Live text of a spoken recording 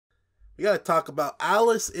we gotta talk about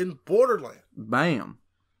Alice in Borderland. Bam.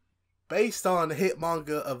 Based on the hit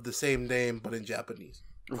manga of the same name, but in Japanese.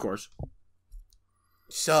 Of course.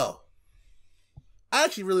 So, I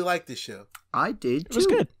actually really liked this show. I did, too. It was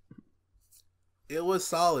good. It was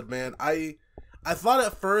solid, man. I thought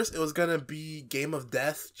at first it was gonna be Game of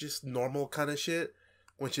Death, just normal kind of shit,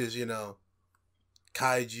 which is, you know,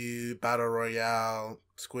 kaiju, battle royale,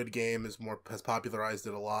 Squid Game has popularized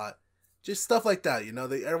it a lot. Just stuff like that, you know.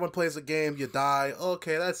 Everyone plays a game, you die,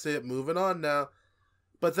 okay, that's it, moving on now.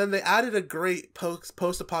 But then they added a great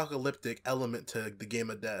post-apocalyptic element to the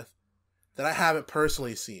Game of Death that I haven't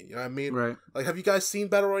personally seen, you know what I mean? Right. Like, have you guys seen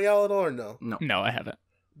Battle Royale at all or no? No, I haven't.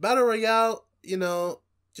 Battle Royale, you know,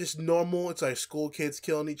 just normal. It's like school kids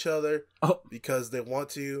killing each other because they want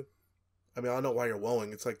to. I mean, I don't know why you're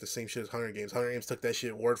wowing. It's like the same shit as Hunger Games. Hunger Games took that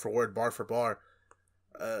shit word for word, bar for bar.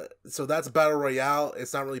 So that's Battle Royale.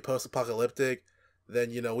 It's not really post-apocalyptic.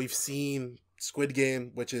 Then, you know, we've seen Squid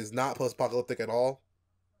Game, which is not post-apocalyptic at all.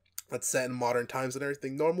 It's set in modern times and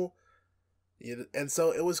everything normal. And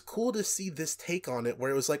so it was cool to see this take on it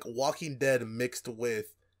where it was like Walking Dead mixed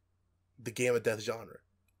with the Game of Death genre.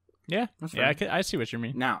 Yeah. That's Yeah, right. I see what you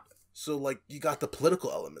mean. Now. So, like, you got the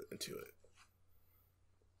political element into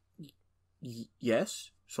it.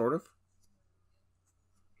 Yes, sort of.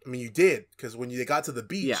 I mean, you did, because when they got to the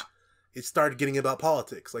beach, it started getting about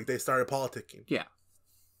politics. Like, they started politicking. Yeah.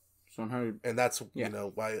 100. And that's, you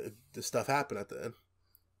know, why this stuff happened at the end.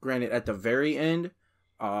 Granted, at the very end,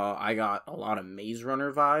 I got a lot of Maze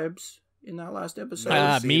Runner vibes in that last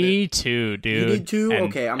episode. Me too, dude. You did too? And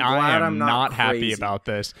okay, I'm glad I'm not happy crazy. about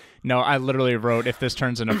this. No, I literally wrote, if this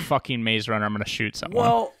turns into fucking Maze Runner, I'm going to shoot someone.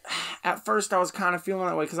 Well, at first I was kind of feeling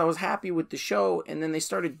that way because I was happy with the show, and then they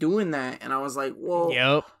started doing that, and I was like, well...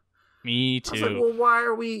 Yep, me too. I was like, well,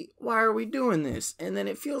 why are we doing this? And then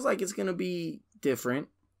it feels like it's going to be different,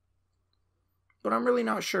 but I'm really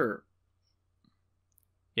not sure.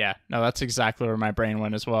 Yeah, no, that's exactly where my brain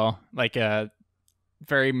went as well. Like a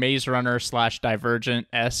very Maze Runner /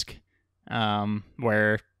 Divergent-esque,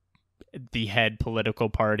 where the head political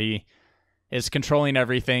party is controlling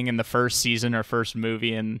everything in the first season or first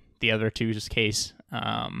movie in the other two's case.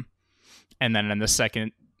 And then in the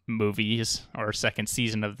second movies or second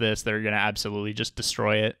season of this, they're going to absolutely just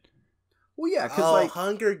destroy it. Well, yeah, because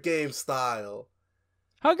Hunger Games style.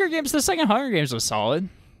 The second Hunger Games was solid.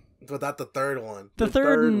 But not the third one. The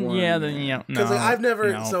third one, yeah. then, you know, Because no, I've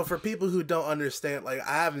never, no. so for people who don't understand, like,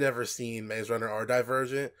 I've never seen Maze Runner or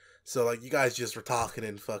Divergent, so, like, you guys just were talking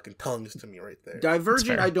in fucking tongues to me right there.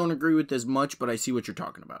 Divergent, I don't agree with as much, but I see what you're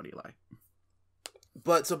talking about, Eli.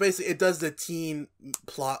 But, so basically, it does the teen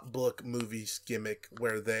plot book movies gimmick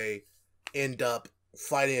where they end up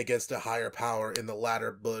fighting against a higher power in the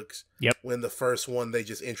latter books. Yep. When the first one, they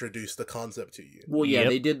just introduced the concept to you. Well, yeah, Yep.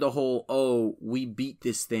 they did the whole, we beat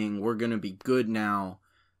this thing, we're gonna be good now,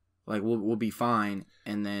 like, we'll be fine,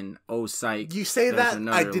 and then, psych. You say there's that,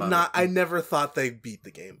 another level. I never thought they beat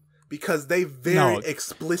the game. Because they very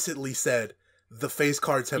explicitly said the face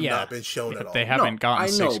cards have not been shown at all. They haven't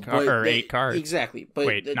gotten 8 cards. Exactly. But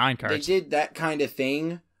Wait, 9 cards. They did that kind of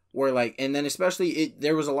thing where, like, and then especially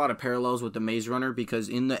there was a lot of parallels with the Maze Runner because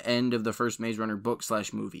in the end of the first Maze Runner book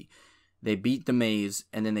 / movie, they beat the maze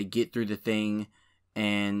and then they get through the thing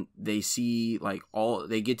and they see, like,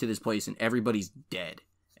 they get to this place and everybody's dead.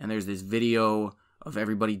 And there's this video of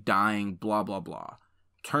everybody dying, blah, blah, blah.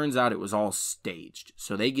 Turns out it was all staged.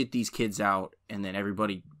 So they get these kids out and then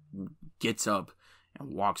everybody gets up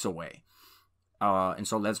and walks away. And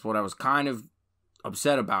so that's what I was kind of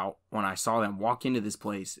upset about when I saw them walk into this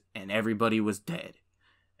place and everybody was dead.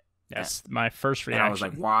 That's my first reaction. And I was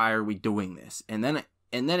like, why are we doing this? And then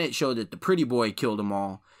it showed that the pretty boy killed them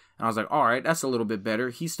all. And I was like, all right, that's a little bit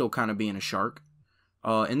better. He's still kind of being a shark.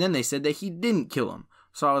 And then they said that he didn't kill him.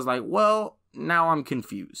 So I was like, well, now I'm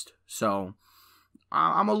confused. So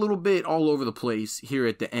I'm a little bit all over the place here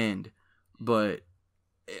at the end, but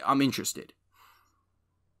I'm interested.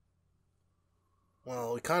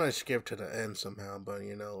 Well, we kind of skipped to the end somehow, but,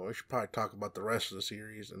 you know, we should probably talk about the rest of the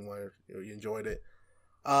series and why you enjoyed it.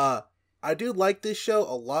 I do like this show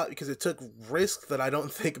a lot because it took risks that I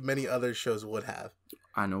don't think many other shows would have.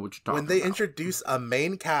 I know what you're talking about. When they introduce a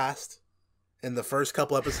main cast in the first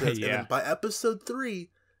couple episodes, and then by episode 3,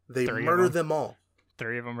 they murder them all.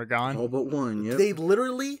 3 of them are gone. All but one, yep. They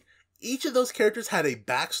literally, each of those characters had a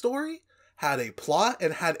backstory, had a plot,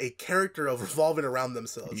 and had a character of revolving around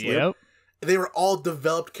themselves. Yep. Like, they were all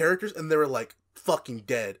developed characters, and they were, like, fucking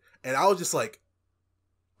dead. And I was just like,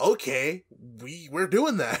 okay, we're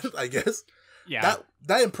doing that, I guess. Yeah.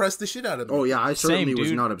 That impressed the shit out of me. Oh, yeah, I certainly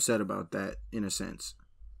was not upset about that, in a sense.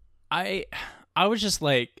 I I was just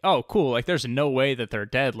like, oh, cool. Like, there's no way that they're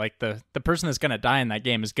dead. Like, the person that's going to die in that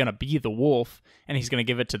game is going to be the wolf, and he's going to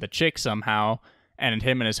give it to the chick somehow, and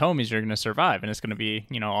him and his homies are going to survive, and it's going to be,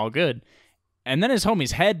 all good. And then his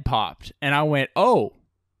homie's head popped, and I went, oh,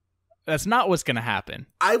 that's not what's going to happen.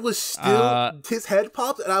 I was still, his head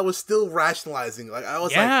popped, and I was still rationalizing. Like, I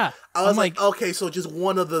was like, okay, so just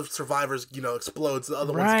one of the survivors, explodes, the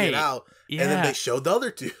other ones get out, and then they showed the other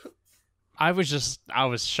two. I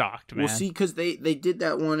was shocked, man. Well, see, because they did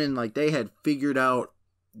that one and like they had figured out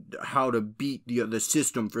how to beat the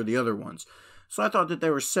system for the other ones. So I thought that they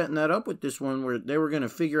were setting that up with this one where they were going to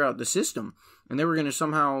figure out the system and they were going to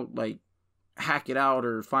somehow like hack it out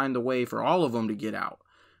or find a way for all of them to get out.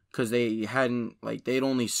 Because they hadn't, like, they'd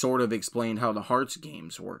only sort of explained how the Hearts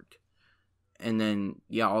games worked. And then,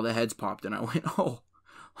 all the heads popped and I went, oh,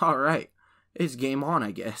 all right, it's game on,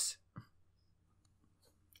 I guess.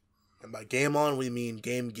 And by game on, we mean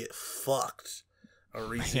game get fucked.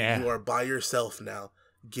 Arisu, you are by yourself now.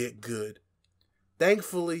 Get good.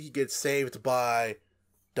 Thankfully, he gets saved by,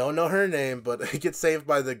 don't know her name, but he gets saved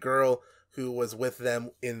by the girl who was with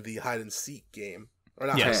them in the hide-and-seek game. Or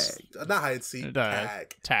not not hide-and-seek,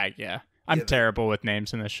 tag. Tag, yeah. I'm terrible with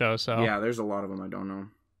names in this show, so... Yeah, there's a lot of them I don't know.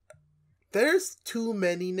 There's too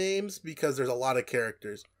many names because there's a lot of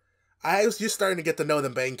characters. I was just starting to get to know the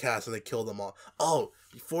main cast and they killed them all. Oh,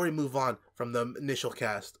 before we move on from the initial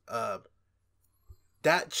cast,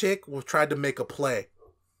 that chick tried to make a play,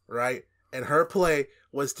 right? And her play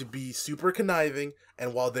was to be super conniving,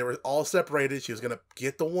 and while they were all separated, she was going to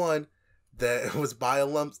get the one that was by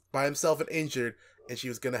himself and injured, and she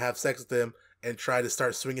was going to have sex with him and try to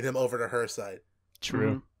start swinging him over to her side.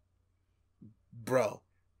 True. Bro,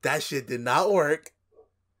 that shit did not work.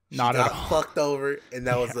 She got fucked over, and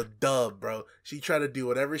that was a dub, bro. She tried to do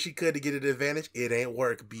whatever she could to get an advantage. It ain't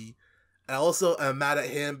work, B. And also, I'm mad at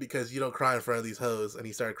him because you don't cry in front of these hoes, and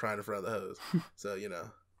he started crying in front of the hoes. So,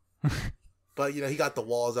 But, he got the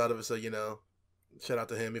walls out of it, so, shout out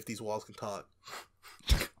to him if these walls can talk.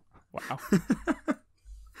 Wow.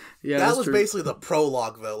 Yeah, that was basically the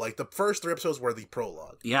prologue, though. Like, the first 3 episodes were the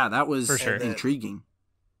prologue. Yeah, that was for sure intriguing.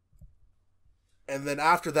 And then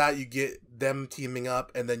after that, you get them teaming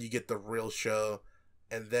up, and then you get the real show,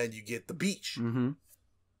 and then you get the beach. Mm-hmm.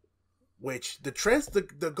 Which,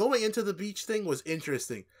 the going into the beach thing was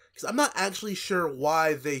interesting. Because I'm not actually sure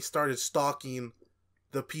why they started stalking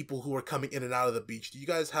the people who were coming in and out of the beach. Do you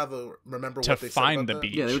guys remember what they said about the that?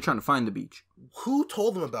 beach? Yeah, they were trying to find the beach. Who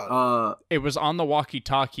told them about it? It was on the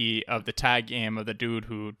walkie-talkie of the tag game of the dude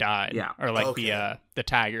who died. Yeah. Or like the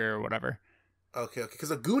tagger or whatever. Okay.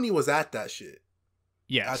 Because a Goonie was at that shit.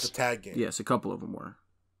 Yes. At the tag game. Yes, a couple of them were.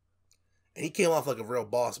 And he came off like a real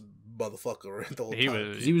boss motherfucker the whole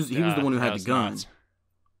time. He was the one who had the gun. Nuts.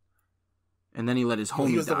 And then he let his homie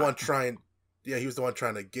He was die. the one trying... Yeah, he was the one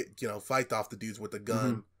trying to get, fight off the dudes with the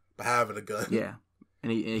gun, by having a gun. Yeah.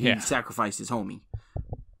 And he sacrificed his homie.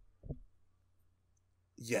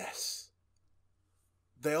 Yes.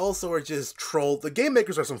 They also are just trolls. The game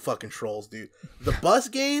makers are some fucking trolls, dude. The bus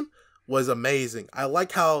game was amazing. I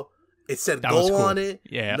like how it said goal on it.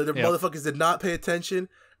 Yeah. The motherfuckers did not pay attention.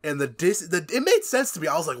 And it made sense to me.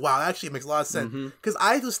 I was like, wow, actually it makes a lot of sense. Because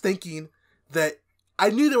I was thinking that I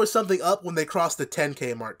knew there was something up when they crossed the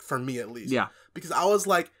 10K mark, for me at least. Yeah. Because I was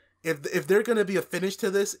like, if they're going to be a finish to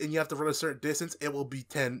this and you have to run a certain distance, it will be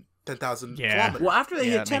 10,000 kilometers. Well, after they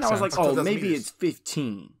hit 10, I was like, maybe meters. It's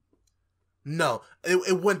 15. No,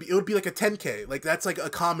 it wouldn't be. It would be like a 10K. Like, that's like a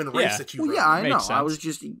common race that you run. Yeah, I know. Sense.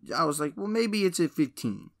 I was like, well, maybe it's at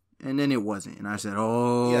 15. And then it wasn't. And I said,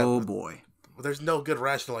 boy. Well, there's no good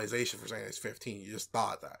rationalization for saying it's 15. You just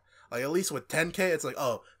thought that. Like, at least with 10K, it's like,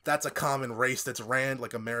 oh, that's a common race that's ran,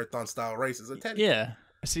 like a marathon-style race. It's a 10K. Yeah.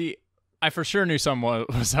 See, I for sure knew someone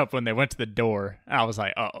was up when they went to the door. And I was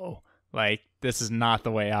like, uh-oh. Like, this is not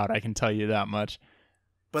the way out, I can tell you that much.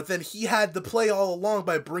 But then he had the play all along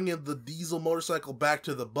by bringing the diesel motorcycle back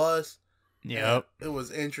to the bus. Yep. It was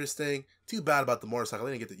interesting. Too bad about the motorcycle.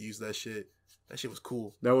 They didn't get to use that shit. That shit was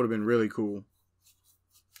cool. That would have been really cool.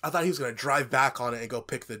 I thought he was going to drive back on it and go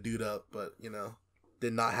pick the dude up, but,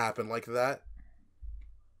 did not happen like that.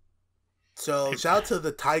 So, shout out to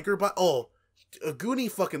the Tiger.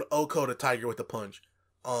 Goonie fucking Oko the Tiger with the punch.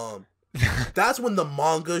 That's when the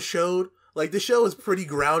manga showed. Like, the show was pretty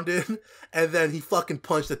grounded, and then he fucking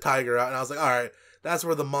punched the tiger out, and I was like, alright, that's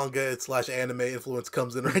where the manga / anime influence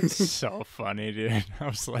comes in right there. So funny, dude. I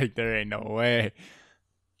was like, there ain't no way.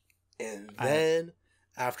 And then,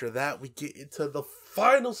 after that, we get into the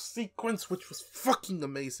final sequence, which was fucking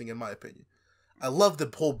amazing, in my opinion. I loved the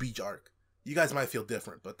whole beach arc. You guys might feel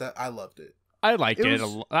different, but I loved it. I liked it. It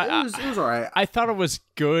was alright. I thought it was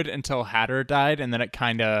good until Hatter died, and then it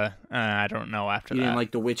kind of, I don't know after that. You didn't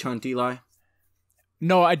like the witch hunt, Eli?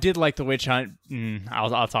 No, I did like the witch hunt.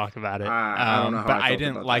 I'll talk about it. I don't know how but I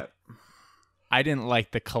didn't like that. I didn't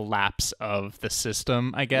like the collapse of the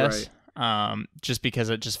system, I guess. Right. Just because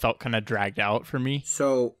it just felt kind of dragged out for me.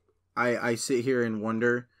 So I sit here and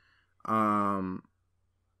wonder,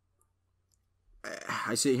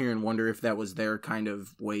 if that was their kind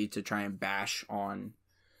of way to try and bash on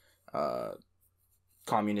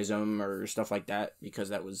communism or stuff like that, because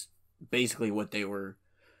that was basically what they were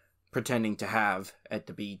pretending to have at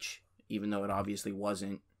the beach, even though it obviously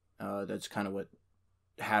wasn't. That's kind of what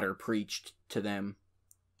Hatter preached to them,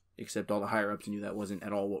 except all the higher-ups knew that wasn't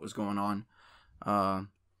at all what was going on.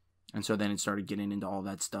 And so then it started getting into all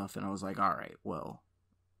that stuff, and I was like, all right, well,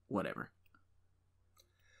 whatever.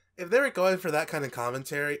 If they were going for that kind of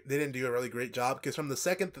commentary, they didn't do a really great job, because from the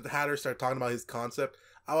second that the Hatter started talking about his concept,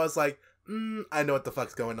 I was like, I know what the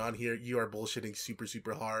fuck's going on here. You are bullshitting super,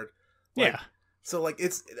 super hard. Like, yeah. So, like,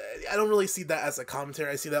 I don't really see that as a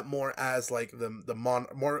commentary. I see that more as, like,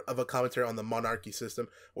 more of a commentary on the monarchy system,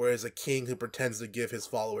 whereas a king who pretends to give his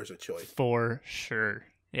followers a choice. For sure.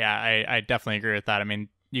 Yeah, I definitely agree with that. I mean,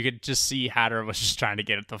 you could just see Hatter was just trying to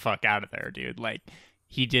get the fuck out of there, dude. Like,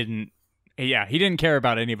 he didn't care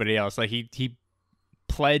about anybody else. Like, he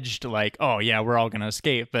pledged, like, oh, yeah, we're all going to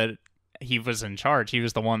escape, but he was in charge. He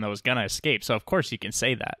was the one that was going to escape. So, of course, you can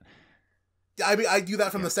say that. I mean, I do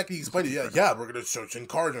that from the second he explained it. Yeah, we're going to send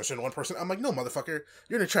cards and send one person. I'm like, no, motherfucker.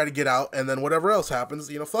 You're going to try to get out, and then whatever else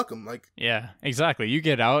happens, fuck him. Like, yeah, exactly. You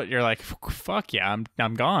get out, you're like, fuck yeah,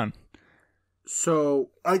 I'm gone. So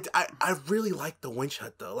I really like the winch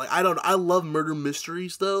hunt, though. Like, I love murder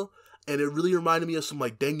mysteries, though, and it really reminded me of some,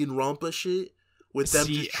 like, Danganronpa shit, with them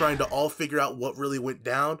just trying to all figure out what really went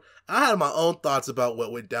down. I had my own thoughts about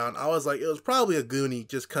what went down. I was like, it was probably a Goonie,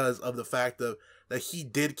 just because of the fact that he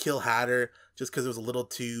did kill Hatter, just because it was a little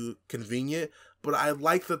too convenient. But I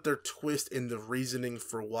like that their twist in the reasoning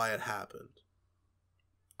for why it happened.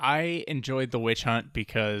 I enjoyed the witch hunt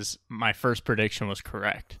because my first prediction was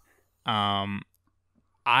correct. I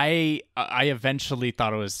eventually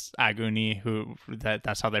thought it was Aguni,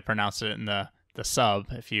 that's how they pronounce it in the sub.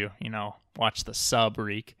 If you watch the sub,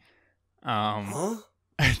 Reek. Huh?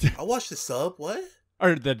 I watched the sub. What?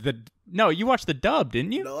 Or no, you watched the dub,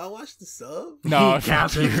 didn't you? No, I watched the sub. No,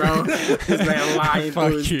 fuck you, bro.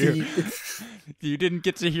 Fuck you. You didn't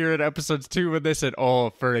get to hear it episodes 2 when they said, "Oh,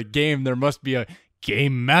 for a game there must be a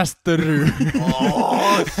game master."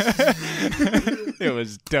 Oh, it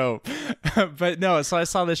was dope. But no, so I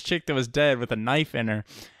saw this chick that was dead with a knife in her,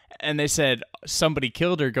 and they said somebody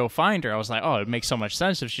killed her, go find her. I was like, oh, it makes so much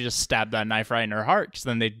sense if she just stabbed that knife right in her heart, because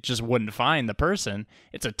then they just wouldn't find the person.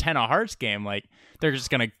 It's a 10 of hearts game. Like, they're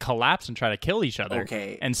just going to collapse and try to kill each other.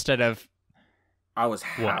 Okay. Instead of... I was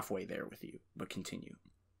halfway there with you, but continue.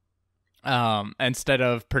 Instead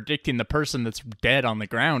of predicting the person that's dead on the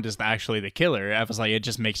ground is actually the killer, I was like, it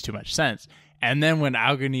just makes too much sense. And then when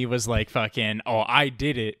Aguni was like, fucking, oh, I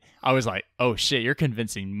did it, I was like, oh shit, you're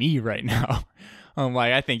convincing me right now. I'm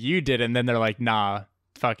like, I think you did it. And then they're like, nah,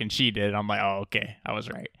 fucking she did. I'm like, oh, okay, I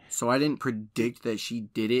was right. So I didn't predict that she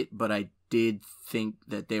did it, but I did think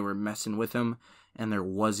that they were messing with him and there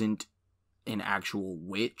wasn't an actual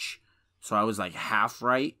witch. So I was like half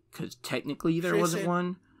right, because technically there wasn't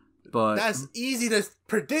one. But that's easy to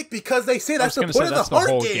predict, because they say that's the point of the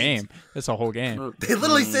heart game. That's the whole game. They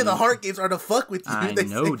literally say the heart games are to fuck with you. I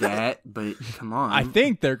know that, but come on. I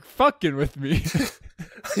think they're fucking with me.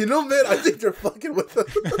 Man, I think they're fucking with them.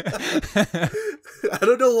 I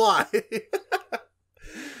don't know why.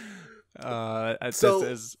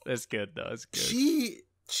 It's good though. It's good.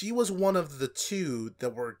 She was one of the 2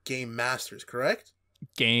 that were game masters, correct?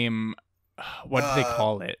 What did they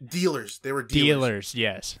call it? Dealers. They were dealers.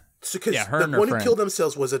 Yes. So, because the one who killed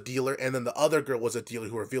themselves was a dealer, and then the other girl was a dealer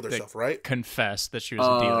who revealed herself, right? Confessed that she was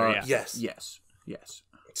a dealer. Yeah. Yes.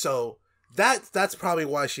 So that's probably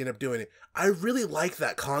why she ended up doing it. I really like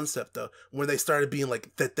that concept though, when they started being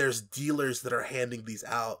like that. There's dealers that are handing these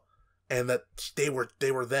out, and that they were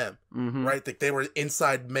them, right? Like they were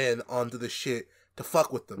inside men onto the shit to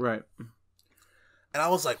fuck with them, right? And I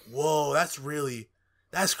was like, whoa, that's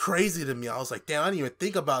crazy to me. I was like, damn, I didn't even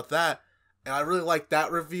think about that. And I really liked that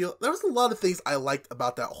reveal. There was a lot of things I liked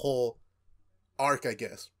about that whole arc, I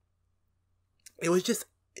guess. It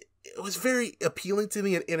was very appealing to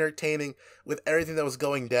me and entertaining with everything that was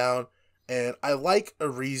going down. And I like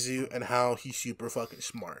Arisu and how he's super fucking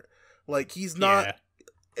smart. Like, he's not... Yeah.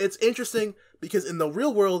 It's interesting because in the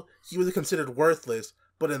real world, he was considered worthless.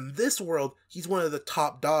 But in this world, he's one of the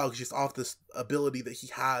top dogs just off this ability that he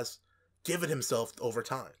has given himself over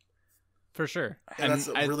time. For sure. And that's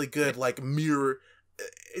a really good, like, mirror.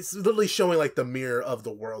 It's literally showing, like, the mirror of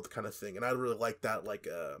the world kind of thing. And I really like that, like,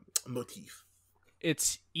 motif.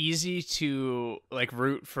 It's easy to, like,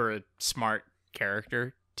 root for a smart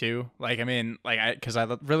character, too. Like, I mean, like, because I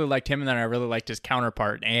really liked him, and then I really liked his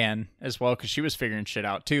counterpart, Anne, as well, because she was figuring shit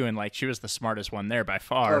out, too. And, like, she was the smartest one there by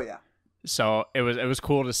far. Oh, yeah. So it was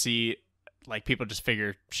cool to see, like, people just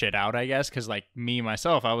figure shit out, I guess, because, like, me,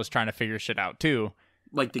 myself, I was trying to figure shit out, too.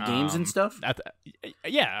 Like the games and stuff?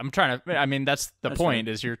 Yeah, I'm trying to... I mean, that's the point,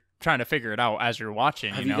 is you're trying to figure it out as you're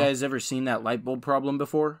watching, Have you guys ever seen that light bulb problem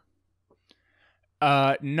before?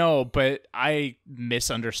 No, but I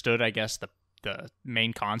misunderstood, I guess, the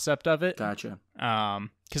main concept of it. Gotcha.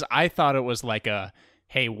 Because I thought it was like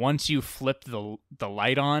hey, once you flip the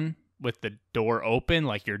light on with the door open,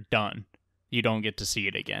 like, you're done. You don't get to see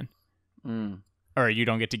it again. Or you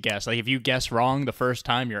don't get to guess. Like, if you guess wrong the first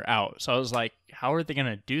time, you're out. So I was like, how are they going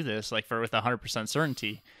to do this, like, with 100%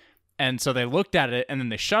 certainty? And so they looked at it, and then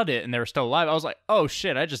they shut it, and they were still alive. I was like, oh,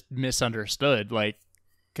 shit, I just misunderstood. Like,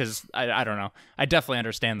 because I don't know. I definitely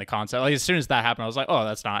understand the concept. Like, as soon as that happened, I was like, oh,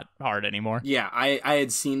 that's not hard anymore. Yeah, I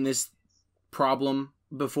had seen this problem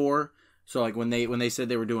before. So, like, when they said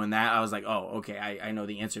they were doing that, I was like, oh, okay, I know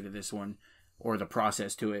the answer to this one, or the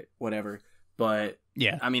process to it, whatever. But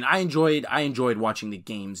yeah, I mean, I enjoyed watching the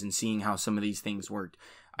games and seeing how some of these things worked.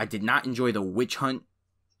 I did not enjoy the witch hunt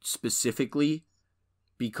specifically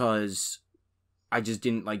because I just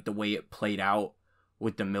didn't like the way it played out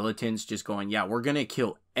with the militants just going, yeah, we're gonna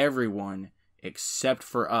kill everyone except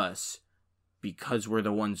for us because we're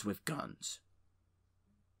the ones with guns.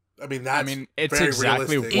 I mean, it's very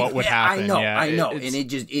exactly realistic. what would happen. I know, and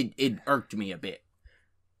it irked me a bit.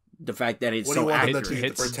 The fact that it's so accurate.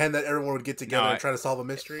 To pretend that everyone would get together and try to solve a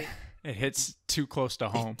mystery. It hits too close to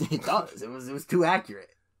home. It does. It was too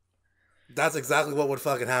accurate. That's exactly what would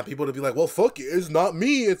fucking happen. People would be like, well, fuck it. It's not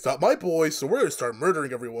me. It's not my boys. So we're going to start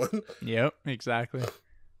murdering everyone. Yep, exactly.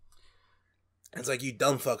 It's like, you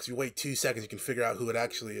dumb fucks. You wait 2 seconds, you can figure out who it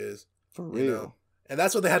actually is. For real. You know? And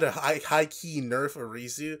that's what they had to high-key nerf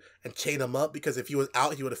Arisu and chain him up, because if he was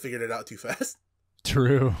out, he would have figured it out too fast.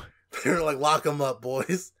 True. They were like, lock him up,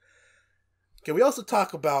 boys. Can we also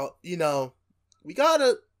talk about, we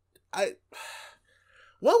gotta... What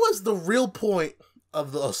was the real point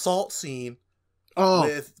of the assault scene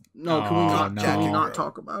with... No, can we not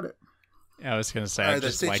talk about it? Yeah, I was going to say, all right,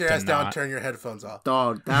 then sit your ass down, turn your headphones off.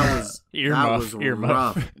 Dog, that was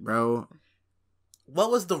rough, bro.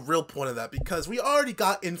 What was the real point of that? Because we already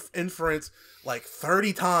got inference like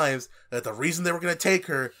 30 times that the reason they were going to take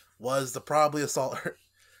her was to probably assault her.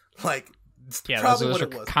 Like, yeah, probably those what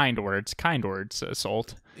are it was. Kind words,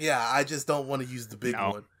 assault. Yeah, I just don't want to use the big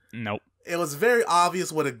one. Nope. It was very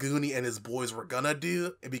obvious what a Goonie and his boys were gonna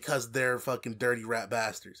do, because they're fucking dirty rat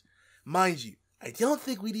bastards. Mind you, I don't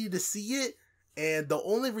think we needed to see it, and the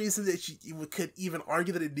only reason that you could even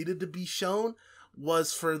argue that it needed to be shown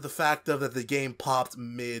was for the fact of that the game popped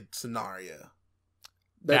mid-scenario.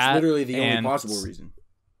 That's literally the only possible reason.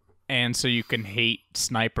 And so you can hate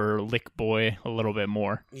Sniper Lick Boy a little bit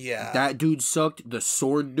more. Yeah. That dude sucked. The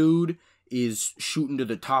sword dude is shooting to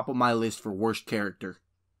the top of my list for worst character.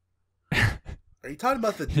 Are you talking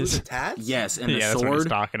about the dude with the tats? Yes, and the that's sword. What he's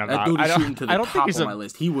talking about. That dude is shooting to the top of my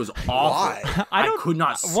list. He was awful. I could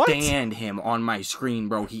not stand him on my screen,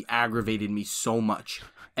 bro. He aggravated me so much.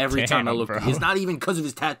 Every time I looked, it's not even because of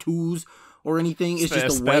his tattoos or anything. It's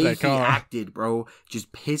just the way he acted, bro.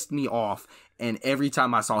 Just pissed me off. And every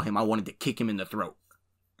time I saw him, I wanted to kick him in the throat.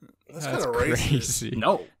 That's kind of racist.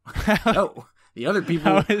 No. The other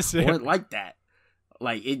people weren't like that.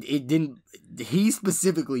 Like, it didn't... He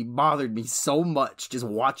specifically bothered me so much just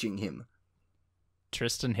watching him.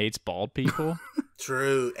 Tristan hates bald people?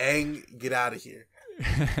 True. Aang, get out of here.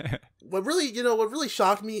 What really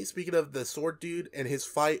shocked me, speaking of the sword dude and his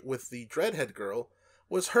fight with the dreadhead girl,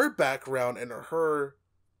 was her background and her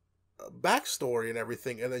backstory and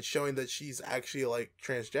everything, and then showing that she's actually, like,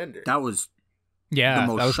 transgender. That was the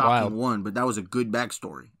most shocking one, but that was a good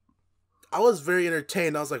backstory. I was very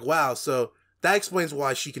entertained. I was like, wow, so that explains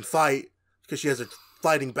why she can fight, because she has a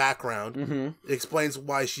fighting background. Mm-hmm. It explains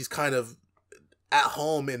why she's kind of at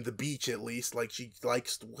home in the beach, at least. Like, she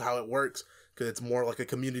likes how it works, because it's more like a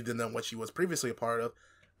community than what she was previously a part of.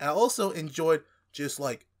 And I also enjoyed just,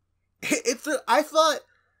 like,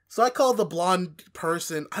 so I call the blonde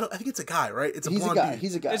person, I think it's a guy, right? It's a blonde dude.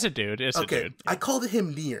 He's a guy. It's a dude. It's a dude. I called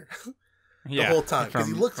him Nier the whole time, because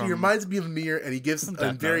he reminds me of Nier, and he gives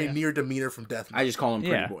a very Nier demeanor from Death Note. I just call him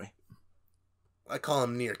Pretty Boy. I call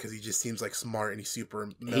him Nier because he just seems like smart and he's super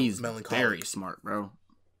he's melancholic. Very smart, bro.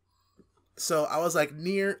 So I was like, if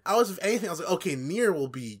anything, I was like, okay, Nier will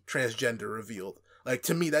be transgender revealed. Like,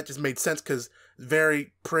 to me, that just made sense because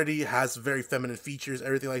very pretty, has very feminine features,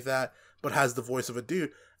 everything like that, but has the voice of a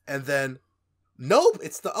dude. And then, nope,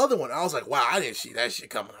 it's the other one. I was like, wow, I didn't see that shit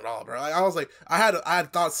coming at all, bro. Like, I was like, I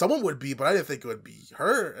had thought someone would be, but I didn't think it would be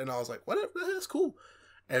her. And I was like, whatever, that's cool.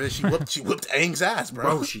 And then she whipped Aang's ass, bro.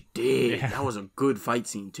 Bro, she did. Yeah. That was a good fight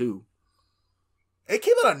scene, too. It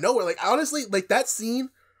came out of nowhere. Like, honestly, like, that scene,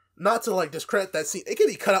 not to, like, discredit that scene, it could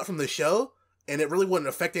be cut out from the show, and it really wouldn't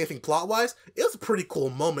affect anything plot-wise. It was a pretty cool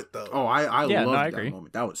moment, though. Oh, I loved that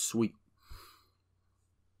moment. That was sweet.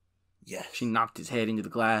 Yeah. She knocked his head into the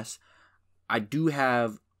glass. I do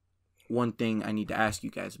have one thing I need to ask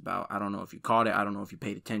you guys about. I don't know if you caught it. I don't know if you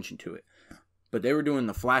paid attention to it. But they were doing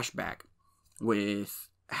the flashback with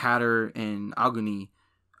Hatter and Aguni,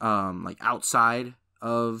 like, outside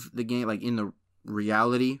of the game, like, in the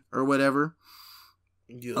reality or whatever.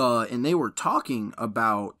 Yeah. And they were talking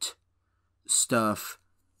about stuff,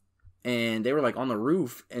 and they were like on the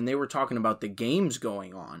roof, and they were talking about the games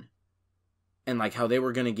going on, and like how they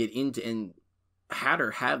were gonna get into. And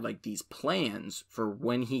Hatter had like these plans for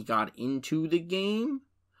when he got into the game,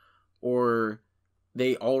 or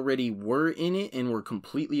they already were in it and were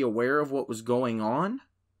completely aware of what was going on.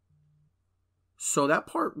 So that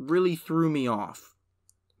part really threw me off.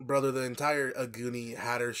 Brother, the entire Aguni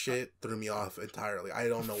Hatter shit threw me off entirely. I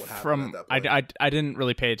don't know what happened at that point. I didn't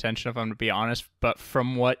really pay attention, if I'm to be honest, but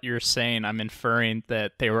from what you're saying, I'm inferring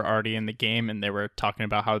that they were already in the game and they were talking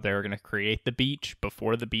about how they were going to create the beach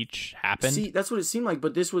before the beach happened. See, that's what it seemed like,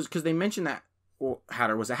 but this was, because they mentioned that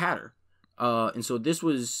Hatter was a Hatter. And so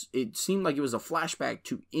it seemed like it was a flashback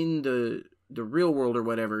to in the real world or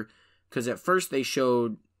whatever, because at first they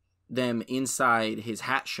showed them inside his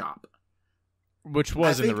hat shop. Which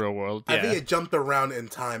was in the real world, yeah. I think it jumped around in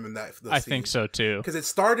time in that scene. I think so, too. Because it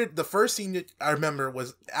started, the first scene I remember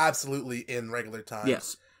was absolutely in regular times.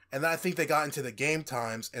 Yes. And then I think they got into the game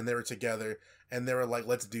times, and they were together, and they were like,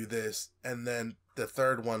 let's do this. And then the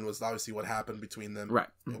third one was obviously what happened between them. Right.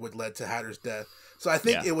 It led to Hatter's death. So I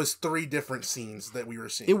think it was 3 different scenes that we were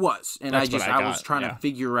seeing. It was. And I was trying to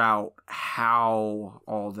figure out how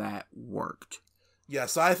all that worked. Yeah,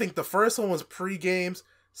 so I think the first one was pre-games.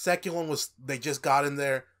 Second one was they just got in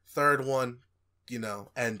there. Third one,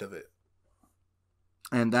 end of it.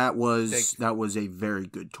 And that was a very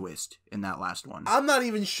good twist in that last one. I'm not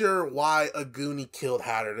even sure why Aguni killed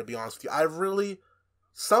Hatter, to be honest with you.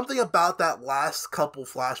 Something about that last couple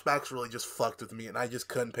flashbacks really just fucked with me, and I just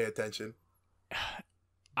couldn't pay attention.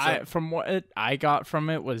 From what I got from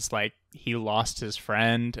it was like he lost his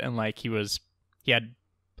friend, and like he had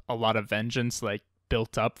a lot of vengeance, like,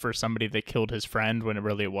 built up for somebody that killed his friend when it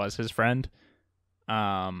really was his friend.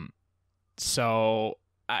 So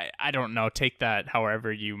I don't know, take that however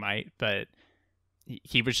you might, but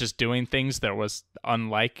he was just doing things that was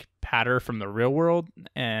unlike Hatter from the real world,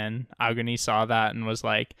 and Aguni saw that and was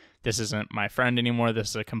like, this isn't my friend anymore,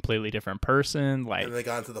 this is a completely different person. Like, and they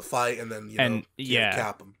got into the fight, and then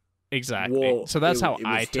cap him. Exactly. Well, so that's how it was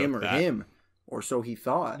I took him or that. Him. Or so he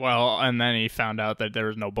thought. Well, and then he found out that there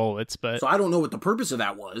was no bullets, but... So I don't know what the purpose of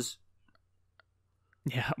that was.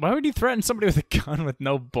 Yeah, why would you threaten somebody with a gun with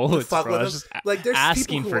no bullets, bro? That's just like, there's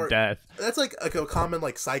asking for death. That's like a common,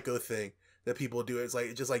 like, psycho thing that people do. It's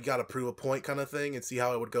like, just like, you gotta prove a point kind of thing and see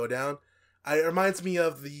how it would go down. It reminds me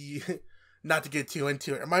of the... Not to get too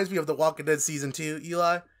into it. It reminds me of The Walking Dead Season 2,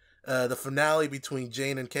 Eli. The finale between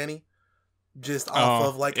Jane and Kenny. Just off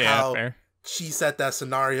of, like, how... Fair. She set that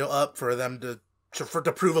scenario up for them to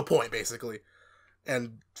prove a point, basically.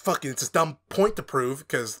 And fucking, it's a dumb point to prove,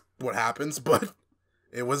 because what happens, but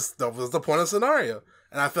that was the point of the scenario.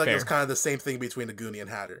 And I feel like it was kind of the same thing between Aguni and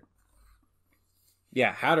Hatter.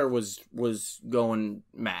 Yeah, Hatter was going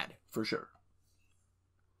mad, for sure.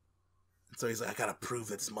 So he's like, I gotta prove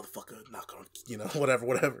that this motherfucker not gonna,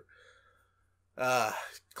 whatever.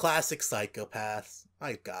 Classic psychopaths.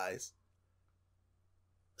 Hi, guys.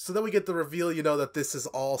 So then we get the reveal, that this is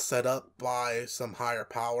all set up by some higher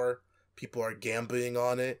power. People are gambling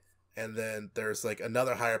on it. And then there's, like,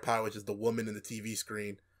 another higher power, which is the woman in the TV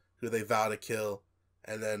screen, who they vow to kill.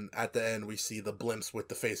 And then at the end, we see the blimps with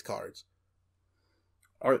the face cards.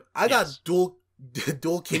 I got dual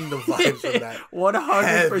Kingdom vibes from that.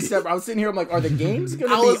 100%. I was sitting here, I'm like, are the games going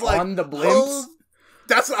to be on the blimps?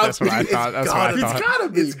 That's what I thought. It's gotta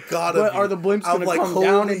be. It's gotta be. Are the blimps going to come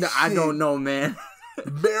down? I don't know, man.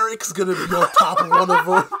 Merrick's gonna be on top of one of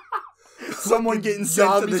them. Someone getting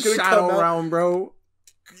sent to the shadow realm, bro.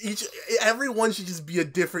 Everyone should just be a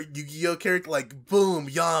different Yu-Gi-Oh character. Like, boom,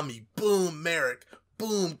 Yami. Boom, Merrick.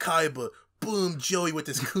 Boom, Kaiba. Boom, Joey with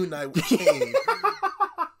his kunai chain.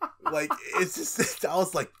 Like, it's just, I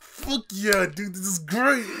was like, fuck yeah, dude, this is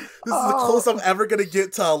great. This is the closest I'm ever gonna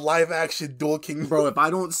get to a live action Duel King. Bro, if I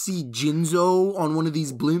don't see Jinzo on one of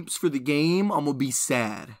these blimps for the game, I'm gonna be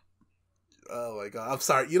sad. Oh my god, I'm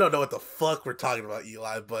sorry, you don't know what the fuck we're talking about,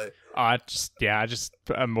 Eli, but I'm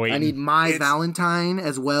waiting. I need my Valentine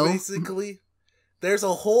as well. Basically, there's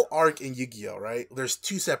a whole arc in Yu-Gi-Oh, right? There's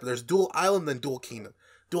two separate. There's Duel Island and Duel Kingdom.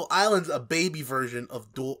 Duel Island's a baby version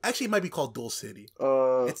of Duel. Actually, it might be called Duel City.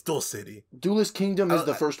 It's Duel City. Duelist Kingdom is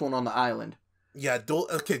the first one on the island. Yeah, Duel.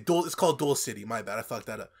 It's called Duel City. My bad, I fucked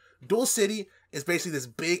that up. Duel City is basically this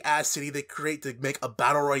big ass city they create to make a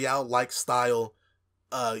battle royale like style,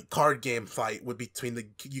 card game fight between the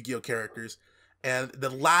Yu-Gi-Oh characters, and the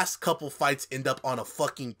last couple fights end up on a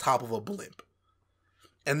fucking top of a blimp.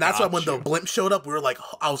 And that's why when the blimp showed up,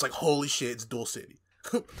 I was like, holy shit, it's Duel City.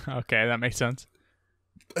 Okay, that makes sense.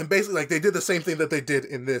 And basically, like, they did the same thing that they did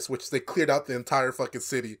in this, which they cleared out the entire fucking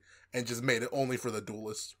city and just made it only for the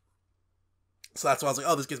duelists. So that's why I was like,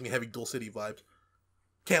 oh, this gives me heavy Duel City vibes.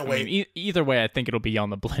 Can't wait. Mean, either way, I think it'll be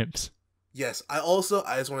on the blimps. Yes. I just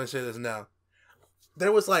want to say this now.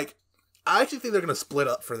 There was, like, I actually think they're going to split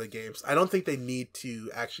up for the games. I don't think they need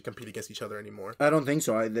to actually compete against each other anymore. I don't think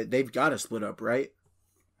so. They've got to split up, right?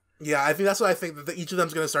 Yeah, I think that's what I think, that each of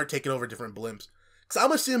them's going to start taking over different blimps. Because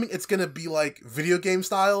I'm assuming it's going to be like video game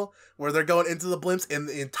style, where they're going into the blimps and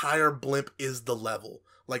the entire blimp is the level.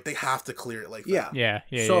 Like, they have to clear it like that.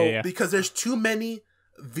 Yeah. Because there's too many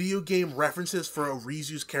video game references for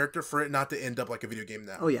Arizu's character for it not to end up like a video game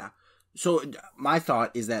now. Oh, yeah. So my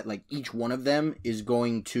thought is that, like, each one of them is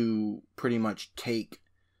going to pretty much take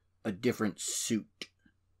a different suit.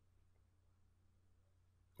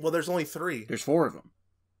 Well, there's only 3. There's 4 of them.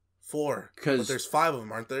 4. But there's 5 of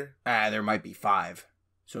them, aren't there? There might be 5.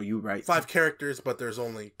 So you right. 5 characters, but there's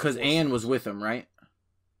only... Because Anne was with them, right?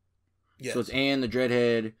 Yes. So it's Anne, the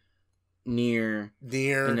Dreadhead, Nier,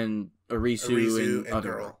 and then Arisu and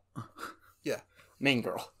other girl. Yeah. Main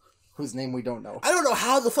girl. Whose name we don't know. I don't know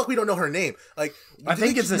how the fuck we don't know her name. Like, I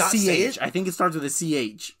think it's a CH. I think it starts with a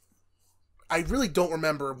CH. I really don't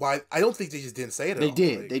remember why. I don't think they just didn't say it at all. They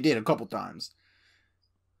did. Like, they did a couple times.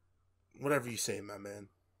 Whatever you say, my man.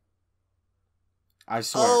 I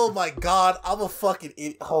swear. Oh my god, I'm a fucking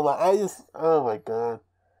idiot. Hold on, oh my god.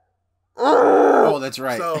 Oh, that's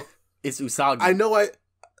right. So, it's Usagi. I know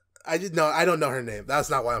I don't know her name. That's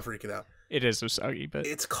not why I'm freaking out. It is Usagi, but...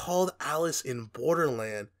 It's called Alice in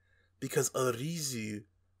Borderland because Arisu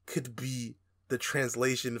could be the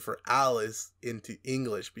translation for Alice into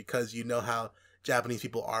English, because you know how Japanese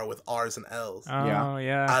people are with R's and L's. Oh,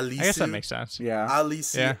 yeah. Alisu, I guess that makes sense. Yeah.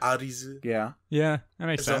 Alice, yeah. Arisu. Yeah. Yeah, that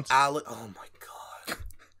makes sense. Oh my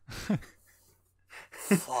god.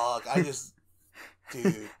 Fuck,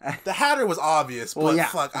 dude. The Hatter was obvious, but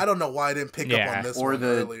fuck, I don't know why I didn't pick up on this one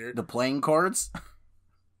earlier. The playing cards?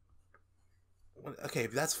 Okay,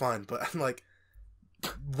 that's fine, but I'm like,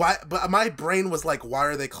 why? But my brain was like, why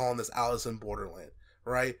are they calling this Alice in Borderland?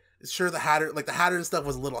 Right? Sure, the Hatter and stuff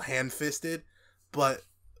was a little hand-fisted, but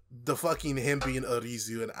the fucking him being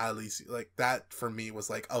Arisu and Alice, like, that for me was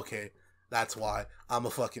like, okay, that's why. I'm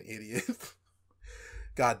a fucking idiot.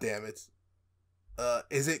 God damn it.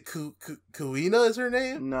 Is it Kuina is her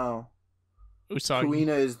name? No. Usagi.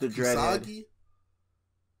 Kuina is the dreadhead.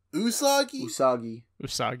 Usagi?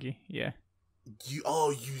 Usagi, yeah.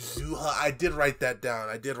 Yuzuha. I did write that down.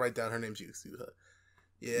 Her name's Yuzuha.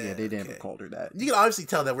 Yeah, they never called her that. You can obviously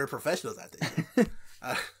tell that we're professionals at this.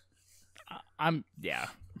 I'm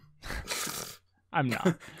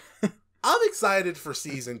not. I'm excited for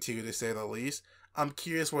season 2, to say the least. I'm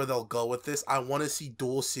curious where they'll go with this. I want to see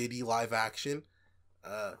Duel City live action.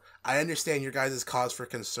 I understand your guys' cause for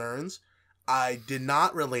concerns. I did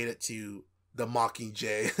not relate it to the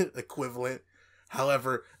Mockingjay equivalent.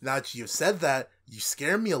 However, now that you've said that, you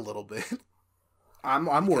scare me a little bit.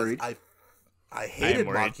 I'm worried. I hated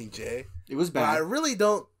Mockingjay. It was bad. But I really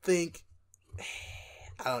don't think...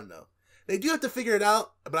 I don't know. They do have to figure it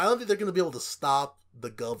out, but I don't think they're going to be able to stop the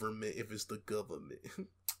government if it's the government.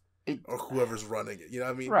 Or whoever's running it. You know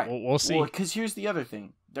what I mean? Right. We'll see. Well, because here's the other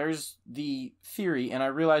thing. There's the theory, and I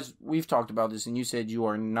realize we've talked about this, and you said you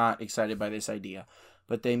are not excited by this idea.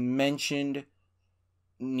 But they mentioned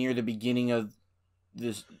near the beginning of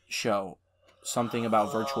this show something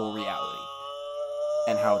about virtual reality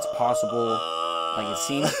and how it's possible, like, it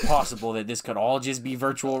seems possible that this could all just be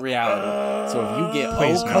virtual reality. So if you get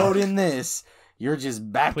O-code in this, you're just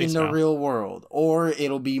back in the real world. Or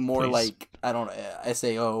it'll be more like, I don't know,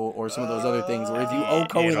 SAO or some of those other things where if you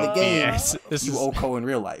O-code in the game, you O-code in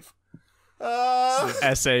real life.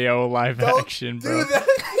 SAO live action, bro.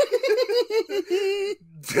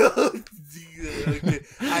 Don't Okay.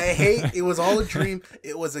 I hate it was all a dream.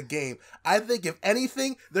 It was a game. I think if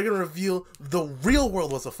anything, they're gonna reveal the real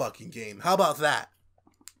world was a fucking game. How about that?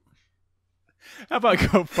 How about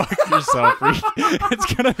go fuck yourself, Reed?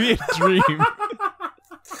 It's gonna be a dream.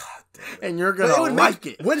 And you're gonna like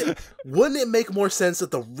it. Wouldn't it make more sense that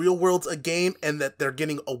the real world's a game and that they're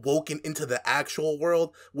getting awoken into the actual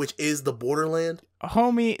world, which is the Borderland?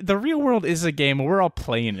 Homie, the real world is a game. We're all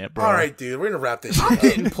playing it, bro. All right, dude. We're gonna wrap this shit I'm up.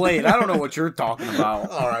 getting played. I don't know what you're talking about.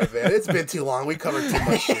 All right, man. It's been too long. We covered too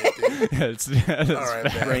much shit, dude. That's All right,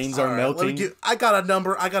 man. Brains are melting. I got a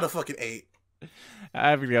number. I got a fucking 8.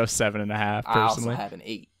 I would go 7.5 personally. I also have an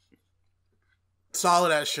 8.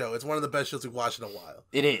 Solid ass show. It's one of the best shows we've watched in a while.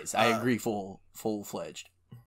 It is. I agree full-fledged.